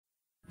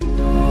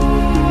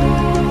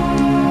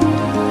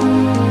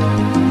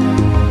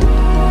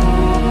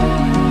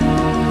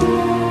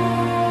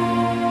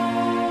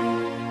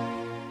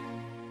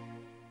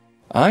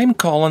I'm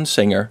Colin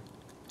Singer,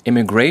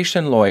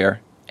 immigration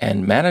lawyer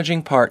and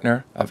managing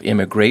partner of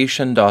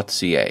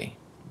Immigration.ca.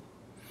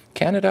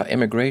 Canada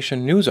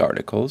Immigration News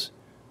Articles,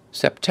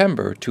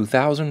 September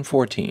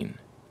 2014.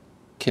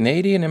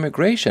 Canadian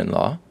immigration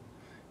law,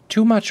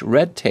 too much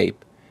red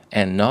tape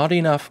and not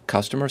enough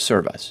customer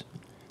service.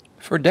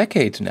 For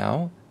decades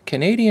now,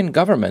 Canadian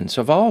governments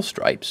of all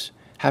stripes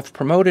have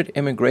promoted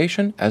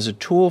immigration as a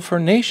tool for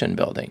nation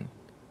building.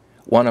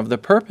 One of the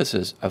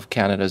purposes of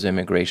Canada's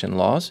immigration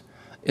laws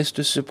is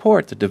to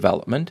support the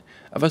development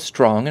of a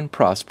strong and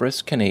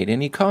prosperous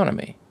Canadian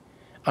economy.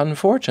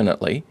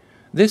 Unfortunately,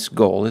 this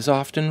goal is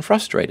often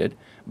frustrated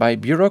by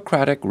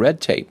bureaucratic red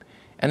tape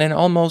and an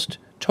almost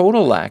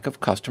total lack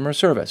of customer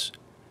service.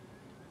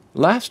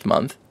 Last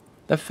month,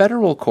 the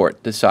federal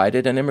court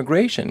decided an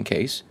immigration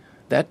case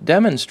that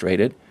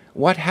demonstrated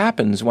what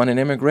happens when an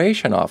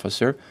immigration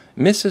officer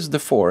misses the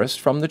forest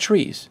from the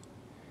trees.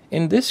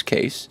 In this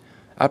case,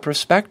 a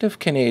prospective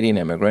Canadian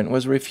immigrant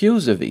was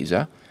refused a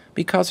visa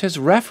because his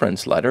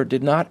reference letter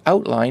did not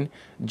outline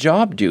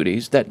job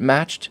duties that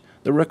matched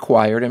the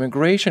required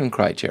immigration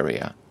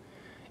criteria.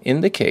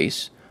 In the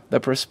case, the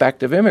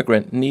prospective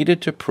immigrant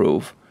needed to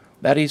prove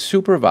that he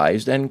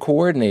supervised and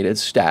coordinated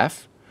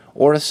staff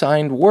or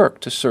assigned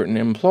work to certain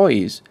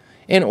employees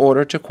in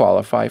order to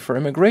qualify for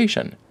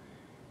immigration.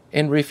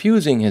 In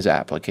refusing his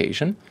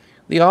application,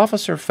 the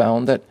officer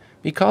found that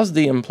because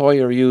the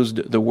employer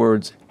used the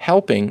words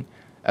helping,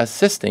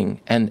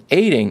 assisting, and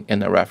aiding in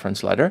the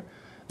reference letter,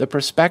 the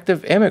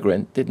prospective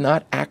immigrant did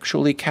not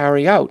actually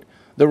carry out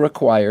the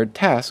required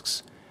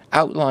tasks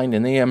outlined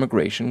in the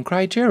immigration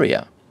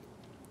criteria.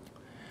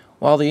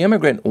 While the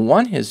immigrant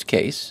won his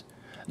case,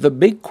 the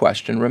big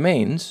question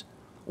remains,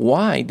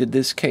 why did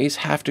this case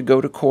have to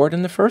go to court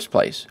in the first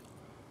place?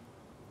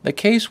 The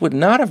case would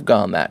not have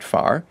gone that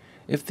far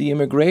if the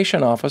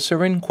immigration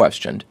officer in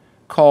question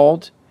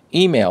called,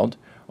 emailed,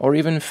 or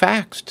even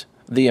faxed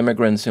the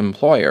immigrant's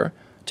employer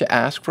to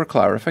ask for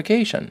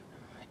clarification.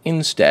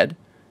 Instead,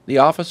 the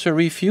officer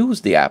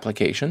refused the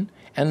application,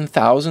 and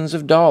thousands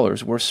of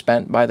dollars were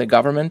spent by the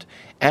government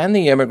and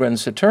the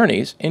immigrant's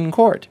attorneys in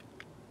court.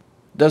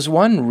 Does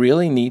one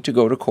really need to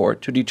go to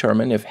court to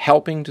determine if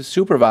helping to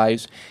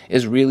supervise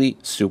is really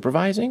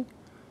supervising?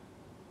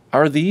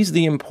 Are these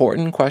the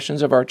important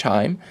questions of our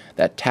time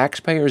that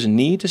taxpayers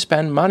need to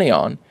spend money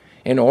on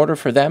in order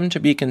for them to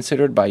be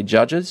considered by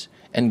judges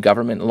and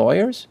government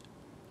lawyers?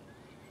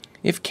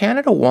 If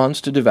Canada wants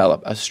to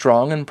develop a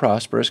strong and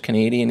prosperous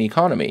Canadian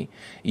economy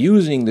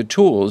using the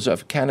tools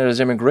of Canada's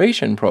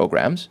immigration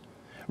programs,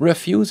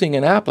 refusing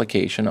an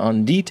application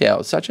on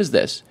details such as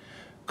this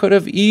could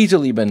have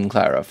easily been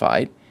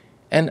clarified,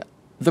 and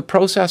the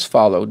process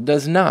followed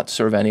does not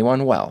serve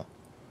anyone well.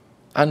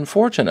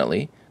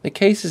 Unfortunately, the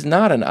case is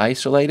not an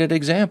isolated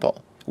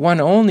example.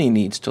 One only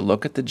needs to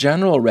look at the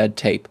general red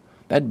tape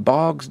that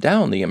bogs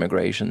down the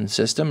immigration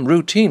system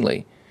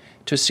routinely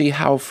to see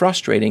how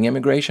frustrating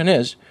immigration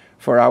is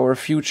for our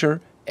future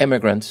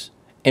immigrants,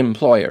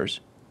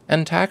 employers,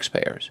 and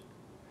taxpayers.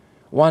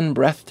 One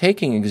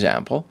breathtaking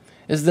example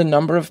is the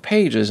number of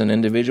pages an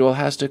individual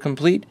has to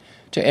complete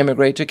to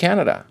immigrate to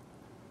Canada.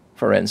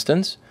 For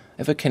instance,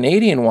 if a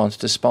Canadian wants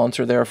to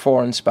sponsor their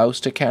foreign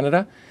spouse to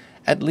Canada,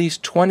 at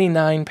least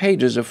 29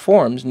 pages of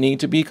forms need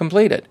to be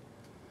completed.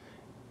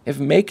 If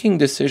making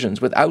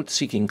decisions without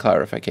seeking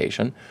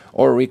clarification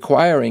or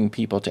requiring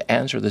people to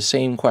answer the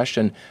same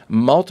question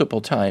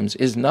multiple times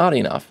is not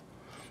enough,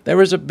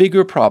 there is a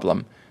bigger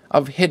problem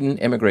of hidden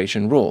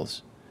immigration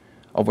rules.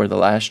 Over the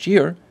last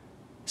year,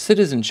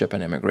 Citizenship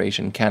and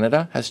Immigration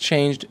Canada has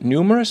changed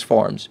numerous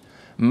forms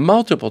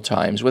multiple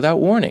times without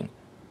warning.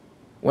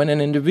 When an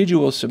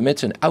individual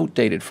submits an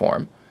outdated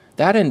form,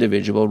 that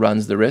individual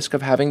runs the risk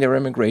of having their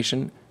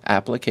immigration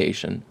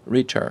application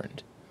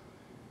returned.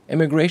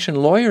 Immigration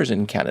lawyers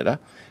in Canada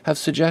have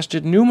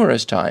suggested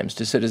numerous times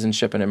to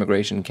Citizenship and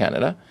Immigration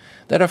Canada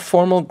that a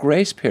formal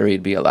grace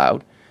period be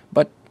allowed,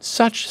 but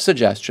such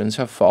suggestions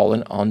have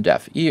fallen on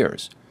deaf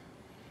ears.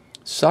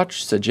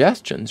 Such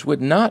suggestions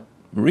would not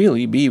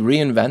really be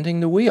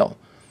reinventing the wheel.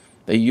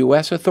 The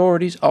U.S.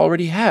 authorities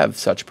already have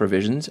such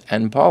provisions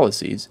and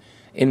policies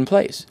in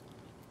place.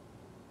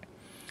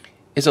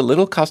 Is a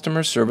little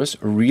customer service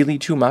really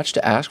too much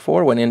to ask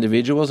for when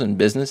individuals and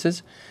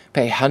businesses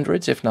pay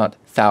hundreds, if not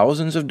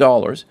thousands of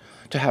dollars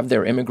to have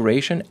their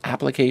immigration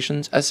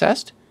applications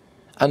assessed?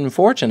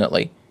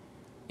 Unfortunately,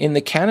 in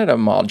the Canada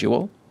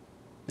module,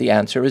 the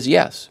answer is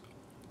yes.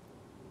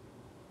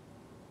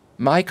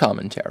 My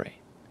commentary.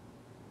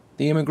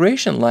 The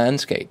immigration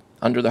landscape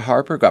under the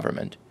Harper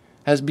government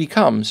has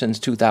become, since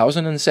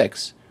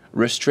 2006,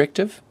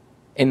 restrictive,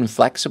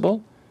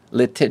 inflexible,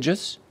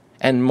 litigious,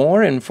 and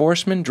more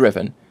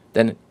enforcement-driven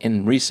than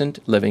in recent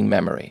living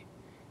memory.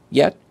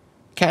 Yet,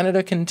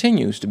 Canada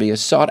continues to be a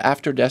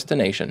sought-after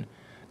destination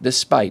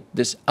despite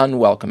this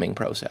unwelcoming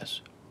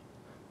process.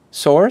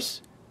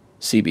 Source: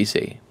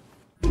 CBC.